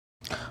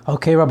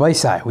Okay, Rabbi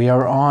Isai, we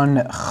are on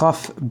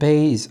Chaf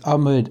Beis,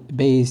 Amud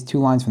Beis, 2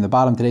 lines from the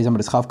bottom. Today's Amud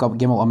is Chaf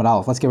Gimel Amud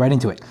Aleph. Let's get right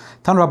into it.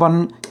 Tan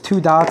Rabban, 2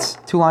 dots,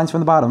 2 lines from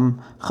the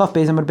bottom. Chaf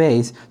Beis Amud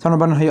Beis. Tan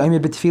Rabban Hayamid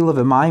B'Tefillah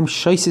V'Mayim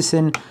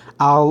Shoisisin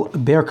Al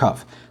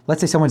Berkov.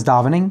 Let's say someone's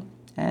davening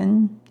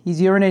and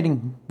he's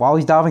urinating. While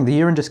he's davening, the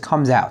urine just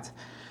comes out.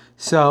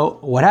 So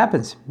what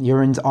happens?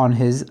 Urinates on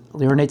his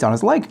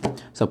leg.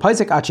 So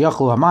Paisek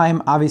Achiachlu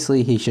Hamayim,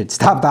 obviously he should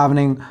stop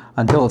davening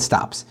until it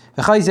stops.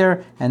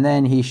 V'chayzer, and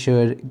then he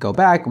should go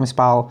back,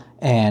 mispal,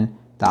 and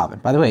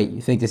daven. By the way, you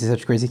think this is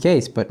such a crazy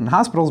case, but in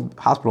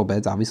hospital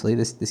beds, obviously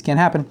this can't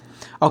happen.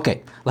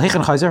 Okay,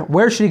 Lahichan Chayzer,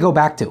 where should he go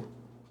back to?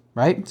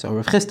 Right? So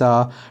Rav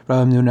Chisda,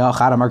 Rav Nuna,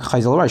 Chadamar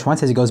Chayzel Rosh. One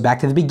says he goes back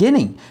to the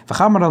beginning.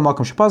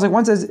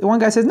 One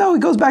guy says no, he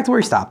goes back to where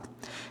he stopped.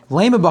 So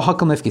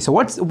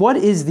what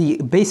is the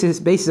basis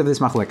of this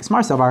machlekes?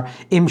 Mar savar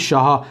im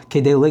shaha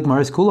kedei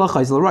ligmar is kula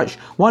chayzel rosh.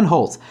 One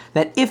holds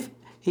that if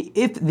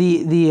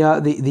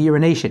the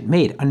urination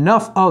made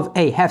enough of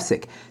a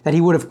hefsek that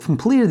he would have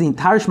completed the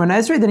entire Shemona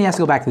Esrei, then he has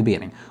to go back to the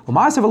beginning. But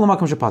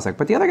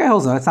the other guy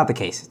holds no, that's not the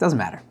case. It doesn't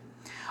matter.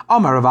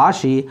 Amar Rav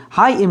Ashi,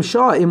 hi im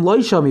shah im lo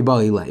isha mi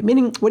ba'ilei.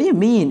 Meaning, what do you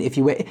mean if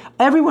you wait?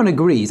 Everyone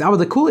agrees.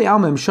 Everyone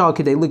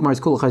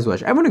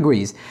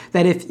agrees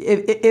that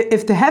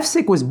if the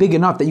hefsek was big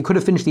enough that you could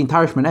have finished the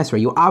entire Shemona Esrei,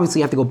 you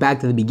obviously have to go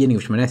back to the beginning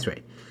of Shemona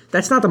Esrei.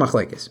 That's not the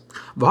machlekes.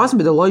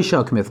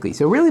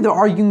 So really they're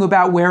arguing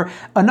about where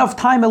enough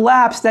time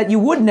elapsed that you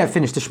wouldn't have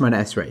finished the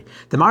Shemona Esrei.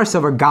 The Mar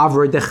Savar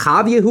Gavra de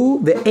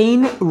Chavyehu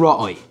ve'ein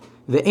ra'oi.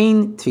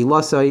 Ve'ein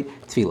tfilasai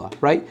tfila,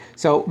 right?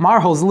 So Mar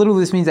holds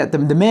literally this means that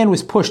the man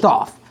was pushed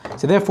off.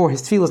 So therefore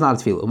his tefillah is not a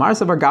tefillah. Mar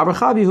Savar Gavra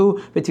Chavyehu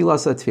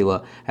ve'tilasai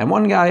tfila. And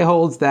one guy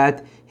holds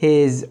that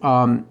his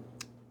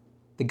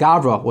the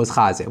Gavra was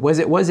chazeh. Was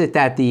it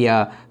that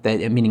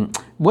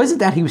was it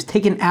that he was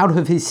taken out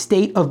of his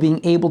state of being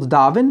able to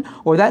daven,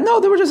 or that no,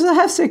 there was just a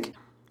hefsek?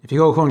 If you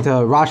go according to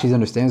Rashi's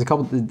understanding, there's a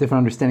couple of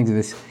different understandings of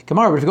this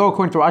Gemara, but if you go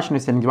according to Rashi's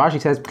understanding, Rashi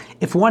says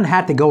if one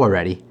had to go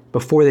already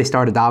before they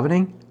started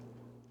davening,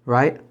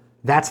 right?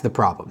 That's the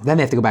problem. Then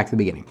they have to go back to the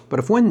beginning. But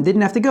if one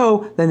didn't have to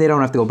go, then they don't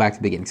have to go back to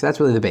the beginning. So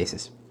that's really the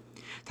basis.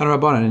 If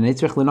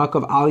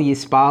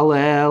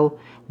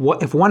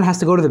one has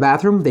to go to the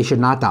bathroom, they should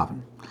not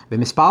daven.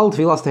 And if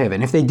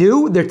they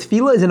do, their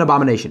tefillah is an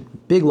abomination.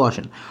 Big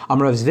lashon.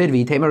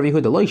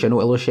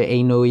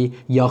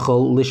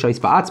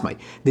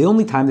 The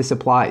only time this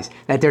applies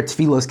that their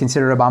tefillah is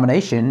considered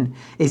abomination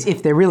is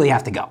if they really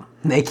have to go.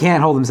 They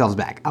can't hold themselves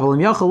back.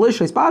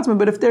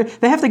 But if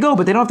they have to go,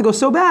 but they don't have to go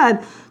so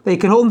bad, they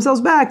can hold themselves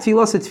back.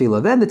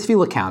 Tefillah. Then the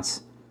tefillah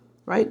counts.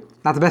 Right?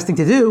 Not the best thing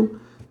to do.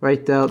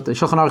 Right? The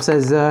Shulchan Aruch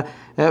says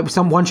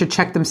someone should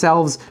check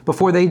themselves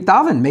before they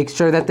daven, make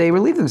sure that they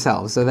relieve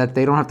themselves so that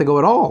they don't have to go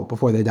at all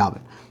before they daven.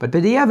 But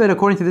b'diavad,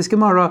 according to this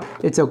Gemara,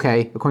 it's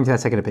okay, according to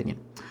that second opinion.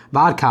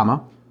 V'ad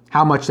kama,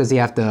 how much does he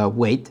have to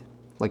wait?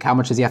 Like how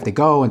much does he have to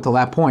go until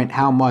that point?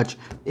 How much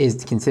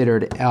is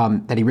considered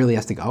that he really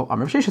has to go?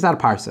 Rav Sheshes out a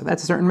parsa.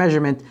 That's a certain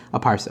measurement, a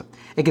parsa.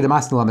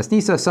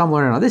 Some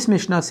learn on this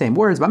Mishnah, same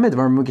words. Like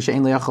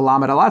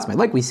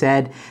we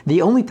said,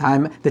 the only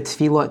time the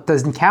tefillah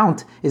doesn't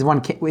count is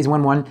when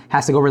one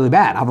has to go really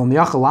bad. But if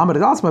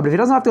he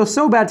doesn't have to go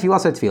so bad, the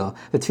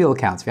tefillah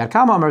counts.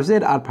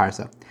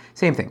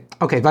 Same thing.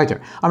 Okay, weiter.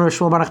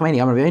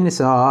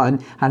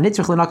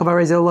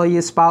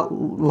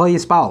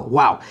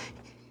 Wow.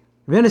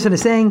 Rav Yonasan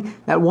is saying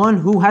that one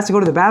who has to go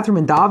to the bathroom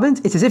and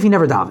davened, it's as if he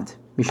never davened.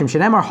 This is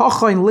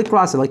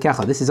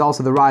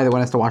also the raya that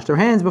one has to wash their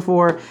hands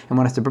before, and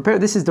one has to prepare.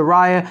 This is the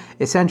raya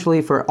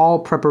essentially for all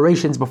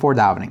preparations before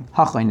davening.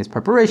 Hachain is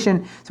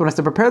preparation, so one has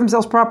to prepare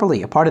themselves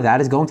properly. A part of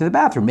that is going to the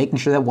bathroom, making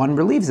sure that one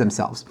relieves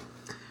themselves.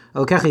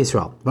 What does it mean,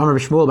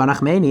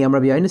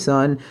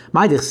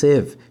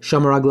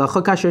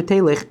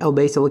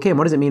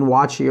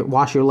 wash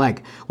your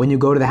leg? When you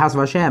go to the house of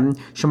Hashem,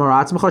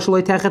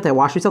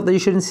 wash yourself that you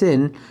shouldn't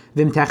sin.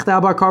 And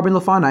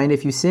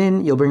if you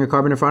sin, you'll bring your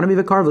carbon in front of me.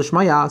 So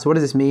what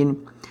does this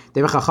mean?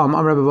 It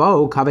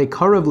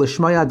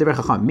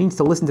means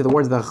to listen to the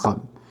words of the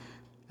Chacham.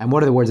 And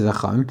what are the words of the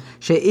Chacham?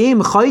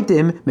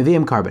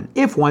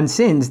 If one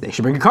sins, they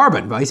should bring a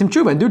carbon.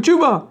 And do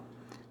tshuva.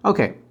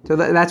 Okay, so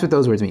that's what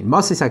those words mean.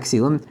 Masis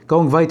haksilim,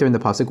 going weiter in the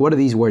pasuk. What do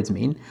these words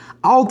mean?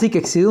 Al tik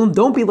haksilim,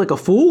 don't be like a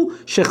fool.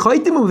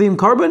 Shechaitim uvim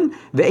carbon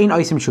ve'ein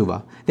oisim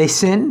tshuva. They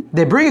sin,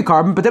 they bring a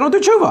carbon, but they don't do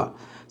tshuva.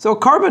 So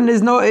carbon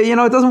is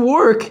it doesn't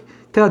work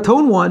to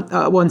atone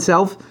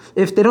oneself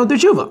if they don't do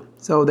tshuva.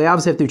 So they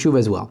obviously have to do tshuva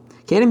as well.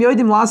 Kedim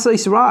yoidim lasa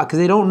yisra, because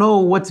they don't know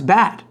what's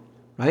bad,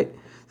 right?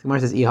 The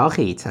Gemara says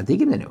ihachi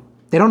tzadikim nenu.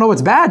 They don't know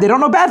what's bad. They don't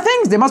know bad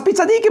things. They must be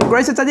tzaddikim,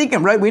 grace of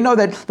tzaddikim, right? We know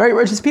that very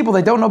righteous people,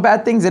 they don't know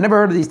bad things. They never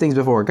heard of these things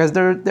before because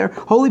they're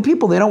holy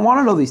people. They don't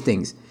want to know these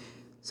things.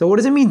 So what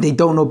does it mean? They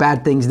don't know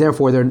bad things,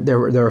 therefore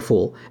they're a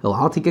fool. It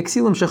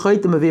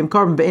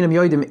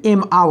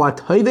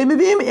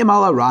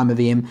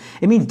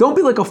means don't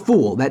be like a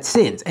fool that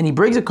sins and he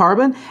brings a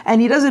carbon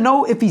and he doesn't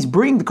know if he's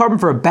bringing the carbon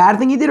for a bad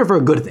thing he did or for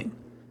a good thing.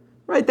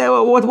 Right?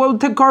 What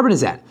type of carbon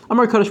is that?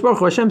 Amar Kadosh Baruch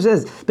Hu, Hashem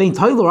says, Bein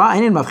toilu ra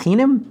einin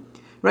mavchinim.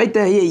 Right?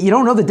 You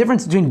don't know the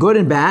difference between good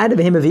and bad.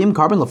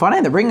 Carbon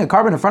lefanai. They're bringing a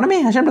carbon in front of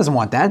me. Hashem doesn't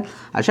want that.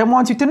 Hashem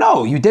wants you to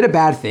know you did a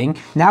bad thing.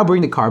 Now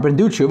bring the carbon,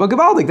 do tshuva,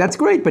 gavaldik. That's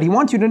great, but He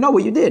wants you to know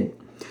what you did.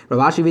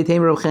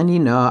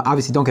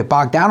 Obviously, don't get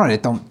bogged down on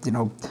it.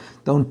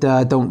 Don't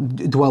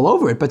dwell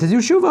over it, but to do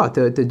tshuva,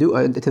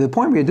 to the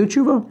point where you do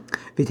tshuva.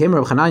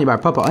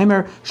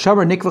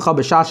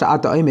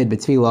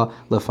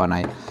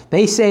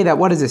 They say that,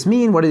 what does this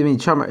mean? What does it mean?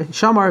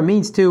 Shamar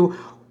means to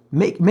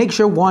make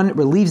sure one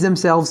relieves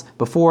themselves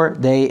before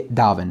they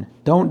daven.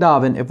 Don't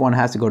daven if one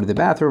has to go to the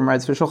bathroom,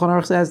 right? So Shulchan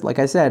Aruch says, like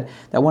I said,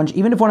 that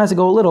even if one has to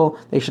go a little,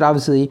 they should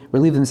obviously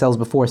relieve themselves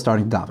before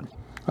starting to daven.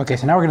 Okay,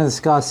 so now we're going to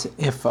discuss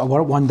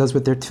what one does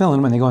with their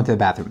tefillin when they go into the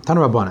bathroom.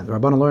 Tanu Rabbanan. The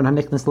Rabbanan learn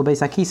hanichnas l'beis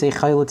hakisei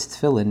chayletz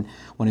tefillin.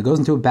 When it goes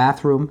into a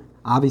bathroom,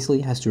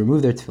 obviously has to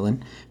remove their tefillin.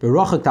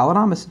 Berachak talad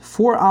amos,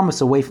 4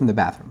 amos away from the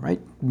bathroom,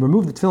 right?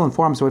 Remove the tefillin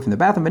 4 amos away from the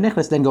bathroom,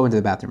 benichnas, then go into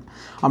the bathroom.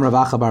 Amar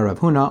Rav Acha bar Rav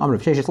Huna, Amar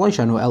Rav Sheshes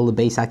loishanu el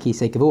lebeis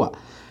hakisei kavua.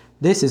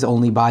 This is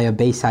only by a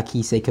beis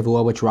hakisei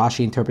kavua, which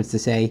Rashi interprets to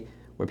say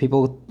where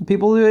people,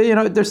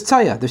 there's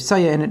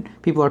tzaya in it.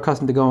 People are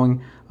accustomed to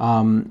going.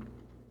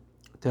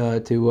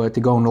 To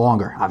go no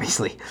longer,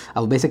 obviously.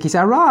 But if it's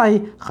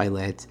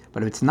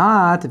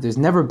not, if there's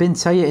never been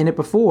tzaya in it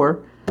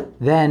before,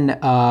 then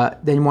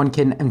one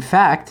can, in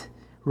fact,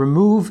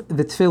 remove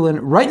the tefillin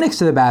right next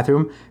to the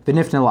bathroom,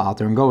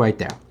 and go right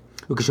there.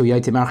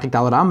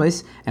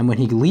 And when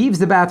he leaves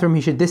the bathroom,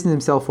 he should distance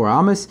himself 4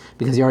 amos,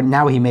 because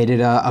now he made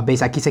it a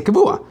beis hakisei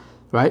kavua,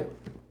 right?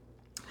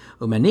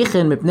 Again,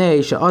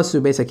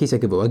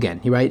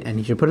 and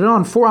he should put it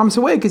on 4 amos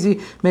away because he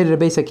made it a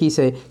beis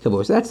hakisei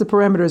kavua. So that's the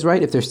parameters,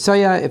 right? If there's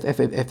tzaya,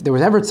 if there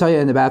was ever tzaya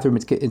in the bathroom,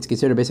 it's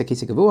considered a beis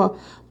hakisei kavua.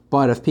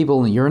 But if people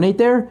only urinate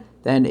there,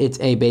 then it's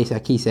a beis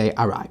hakisei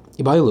arai.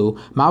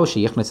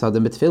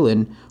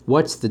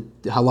 What's the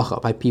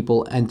halacha by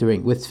people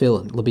entering with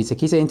tefillin? Beis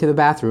hakisei into the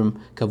bathroom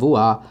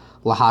kavua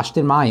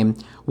lahashtin mayim.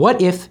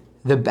 What if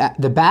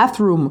the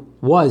bathroom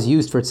was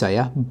used for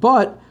tzaya,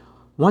 but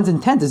one's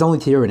intent is only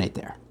to urinate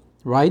there?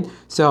 Right?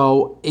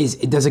 So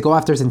does it go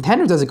after his intent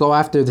or does it go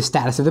after the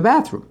status of the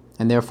bathroom?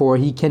 And therefore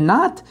he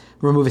cannot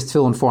remove his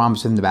tefillin 4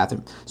 amos from the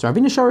bathroom. So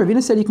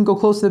Ravina said you can go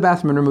close to the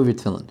bathroom and remove your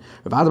tefillin.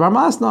 Rav Bar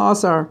Masna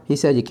Asar, he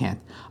said you can't.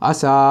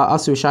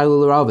 Asu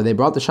Shailu Rava, they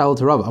brought the Shailu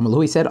to Rava.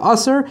 Amalu, he said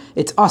Asar,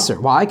 it's Asar.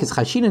 Why? Because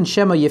Chashin and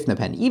Shema Yifna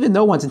Pen. Even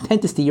though one's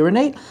intent is to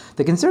urinate,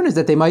 the concern is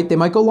that they might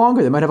go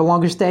longer, they might have a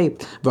longer stay.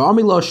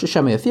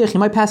 He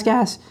might pass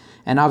gas.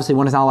 And obviously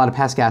one is not allowed to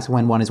pass gas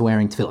when one is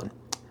wearing tefillin.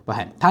 When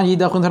one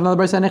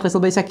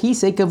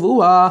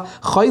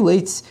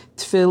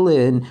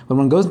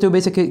goes into a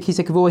beis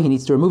hakisei kavua, he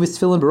needs to remove his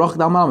tefillin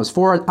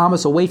 4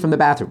 amos away from the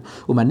bathroom.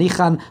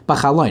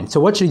 So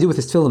what should he do with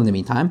his tefillin in the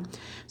meantime?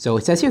 So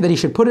it says here that he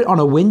should put it on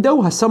a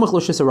window hasamach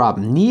l'rishus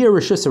harabim, near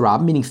rishus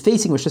harabim, meaning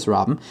facing rishus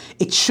harabim.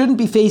 It shouldn't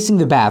be facing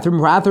the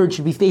bathroom, rather it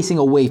should be facing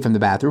away from the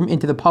bathroom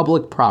into the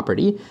public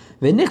property.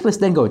 Then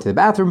go into the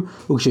bathroom.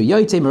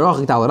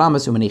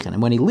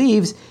 And when he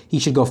leaves, he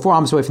should go 4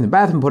 amos away from the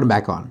bathroom and put him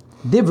back on.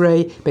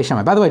 Divrei Beis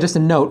Shammai. By the way, just a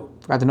note,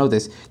 forgot to note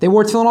this. They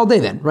wore tefillin all day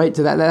then, right?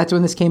 So that's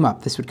when this came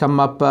up. This would come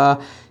up,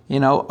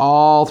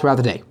 all throughout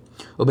the day.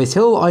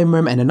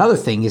 And another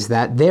thing is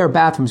that their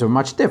bathrooms are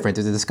much different.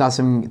 There's a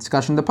discussion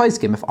in the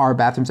Paiskim if our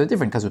bathrooms are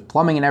different, because with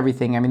plumbing and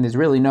everything, there's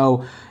really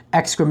no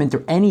excrement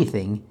or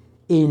anything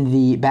in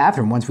the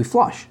bathroom once we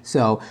flush.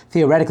 So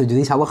theoretically, do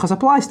these halachas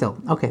apply still?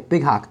 Okay,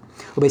 big hak.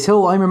 Beis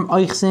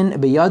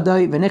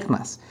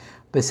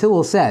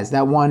Hillel says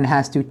that one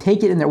has to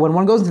take it in there. When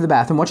one goes into the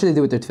bathroom, what should they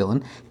do with their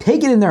tefillin?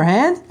 Take it in their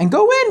hand and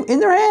go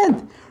in their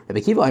hand. Rabbi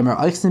Kiva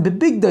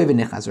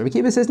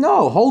says,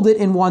 no, hold it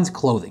in one's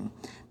clothing.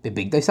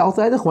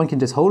 One can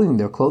just hold it in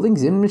their clothing.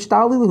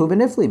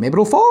 Maybe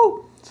it'll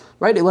fall.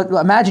 Right?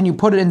 Imagine you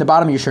put it in the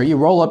bottom of your shirt, you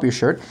roll up your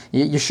shirt.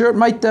 Your shirt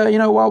might,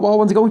 while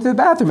one's going to the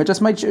bathroom, it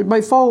just might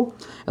fall.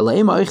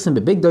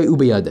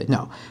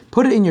 No.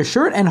 Put it in your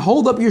shirt and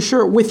hold up your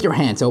shirt with your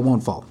hand so it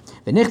won't fall.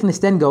 Then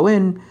go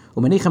in.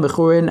 And one can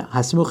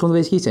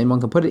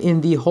put it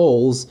in the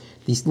holes,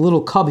 these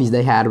little cubbies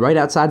they had right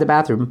outside the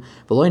bathroom.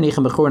 But they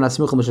shouldn't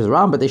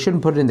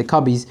put it in the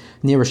cubbies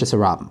near Rosh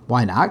Hashanah.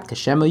 Why not?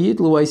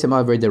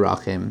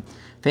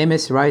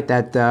 Famous, right?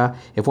 That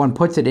if one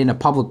puts their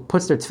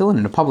tefillin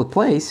in a public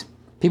place,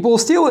 people will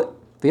steal it.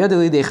 And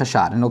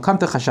it'll come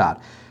to chashad.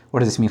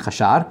 What does this mean,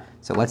 chashad?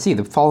 So let's see.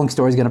 The following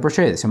story is going to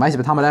portray this. There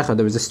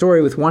was a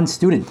story with one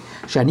student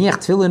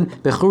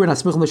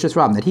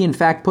that he in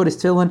fact put his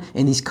tefillin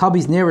in these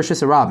cubbies near Rosh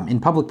Hashanah in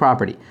public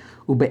property.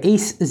 And a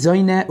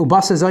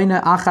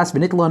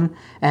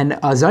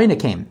zayna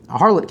came, a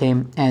harlot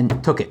came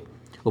and took it.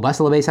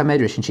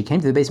 And she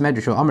came to the base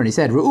medrash and he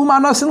said,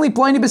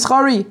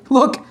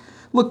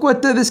 Look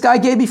what this guy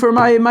gave me for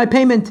my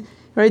payment.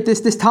 Right?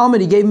 This Talmud,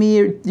 he gave me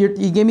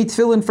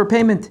tefillin for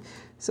payment.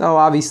 So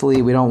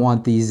obviously we don't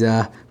want these.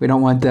 We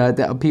don't want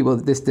the people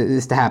this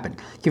to happen.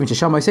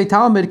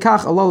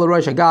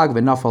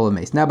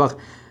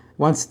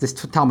 Once this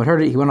Talmud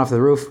heard it, he went off the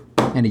roof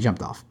and he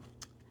jumped off.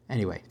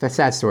 Anyway, that's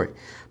that story.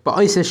 And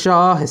at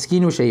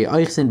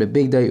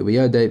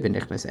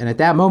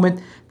that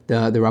moment, the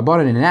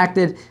Rabbanan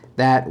enacted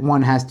that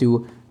one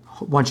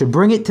should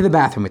bring it to the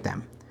bathroom with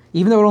them.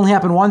 Even though it only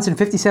happened once in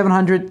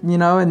 5,700,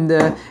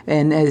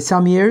 and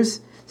some years,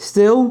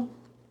 still,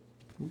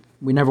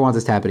 we never want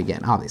this to happen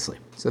again, obviously.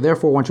 So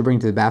therefore, one should bring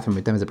it to the bathroom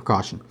with them as a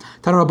precaution.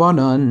 Now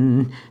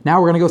we're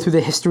going to go through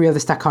the history of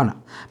this takana.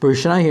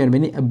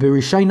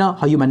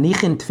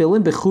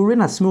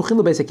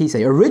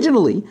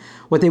 Originally,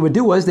 what they would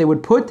do was they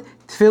would put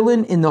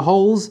tefillin in the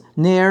holes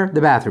near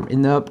the bathroom,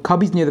 in the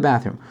cubbies near the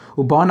bathroom.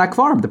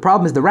 The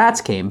problem is the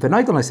rats came,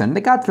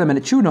 they got to them and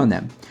it chewed on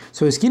them.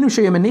 So then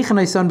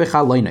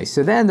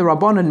the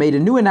Rabbanan made a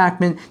new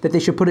enactment that they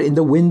should put it in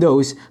the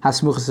windows. They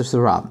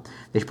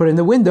should put it in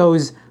the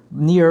windows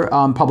near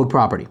public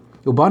property.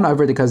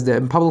 Because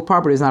in public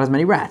property there's not as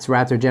many rats.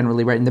 Rats are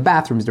generally right in the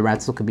bathrooms. The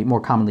rats could be more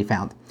commonly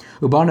found.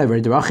 But then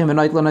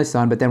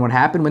what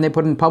happened when they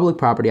put it in public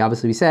property?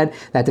 Obviously we said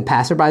that the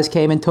passerbys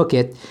came and took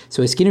it.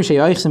 So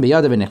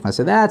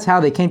that's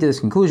how they came to this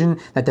conclusion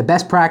that the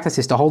best practice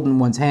is to hold in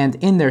one's hand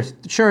in their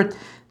shirt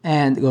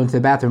and go into the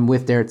bathroom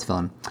with their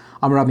tefillin.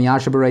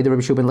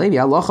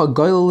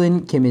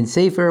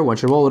 One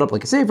should roll it up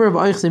like a sefer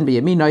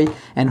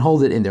and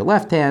hold it in their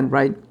left hand,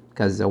 right?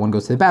 Because one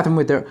goes to the bathroom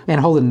with their,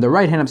 and hold it in the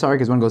right hand,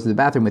 because one goes to the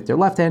bathroom with their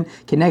left hand,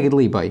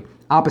 keneged by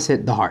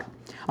opposite the heart.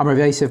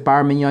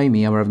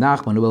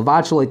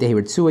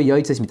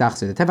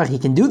 He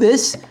can do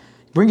this,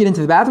 bring it into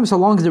the bathroom, so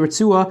long as the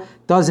ritzua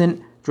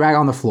doesn't drag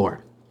on the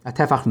floor, a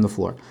tefach from the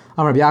floor.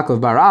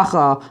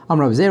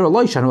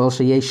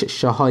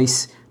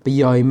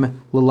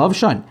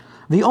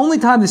 The only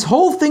time this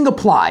whole thing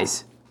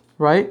applies,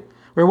 right,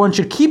 where one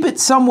should keep it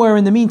somewhere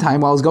in the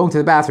meantime while he's going to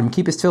the bathroom,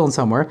 keep his tefillin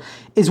somewhere,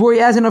 is where he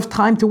has enough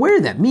time to wear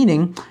them.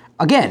 Meaning,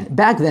 again,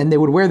 back then they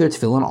would wear their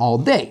tefillin all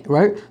day,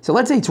 right? So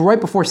let's say it's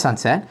right before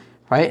sunset,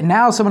 right? And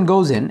now someone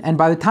goes in, and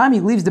by the time he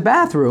leaves the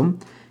bathroom,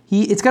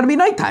 it's going to be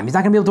nighttime. He's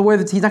not going to be able to wear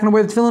he's not going to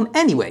wear the tefillin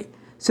anyway.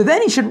 So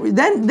then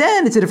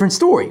then it's a different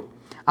story.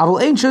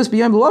 But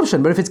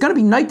if it's going to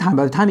be nighttime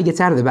by the time he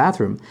gets out of the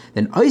bathroom,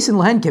 then put it in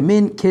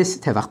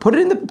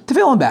the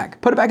tefillin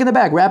bag. Put it back in the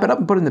bag. Wrap it up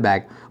and put it in the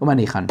bag.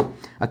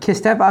 A kiss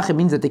tefach, it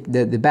means that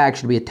the bag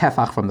should be a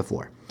tefach from the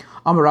floor.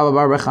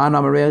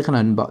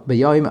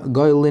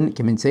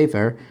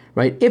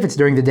 Right? If it's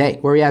during the day,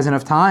 where he has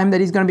enough time that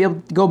he's going to be able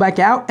to go back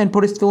out and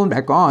put his tefillin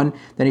back on,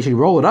 then he should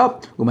roll it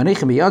up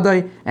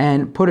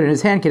and put it in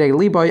his hand,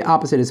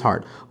 opposite his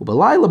heart.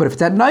 But if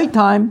it's at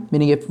nighttime,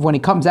 meaning if when he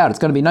comes out, it's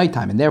going to be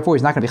nighttime, and therefore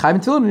he's not going to be chayv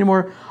in tefillin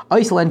anymore,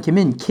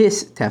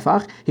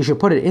 he should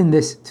put it in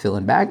this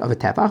tefillin bag of a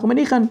tefach,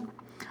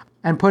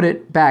 and put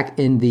it back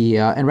in the,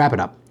 and wrap it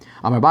up.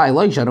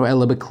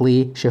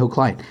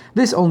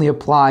 This only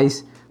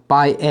applies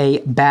by a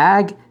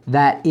bag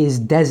that is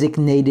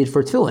designated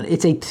for tefillin.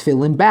 It's a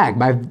tefillin bag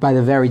by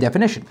the very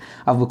definition.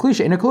 Of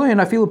l'klisha in a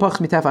koloyan, I feel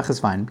mitefach is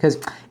fine, because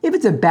if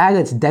it's a bag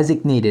that's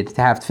designated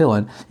to have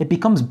tefillin, it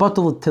becomes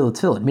batul til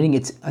tefillin, meaning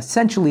it's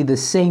essentially the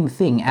same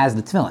thing as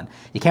the tefillin.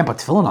 You can't put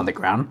tefillin on the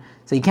ground,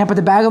 so you can't put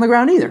the bag on the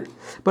ground either.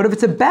 But if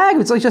it's a bag,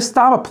 it's like just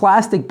a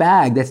plastic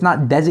bag that's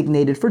not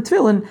designated for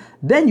tefillin,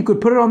 then you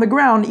could put it on the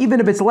ground, even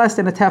if it's less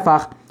than a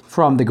tefach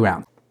from the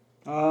ground.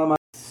 I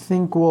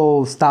think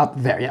we'll stop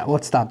there. Yeah,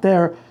 let's stop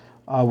there.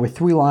 With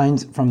 3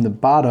 lines from the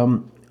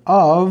bottom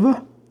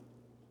of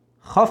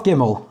Chaf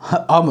Gimel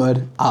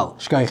Amud Al.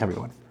 Shkoyach,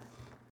 everyone.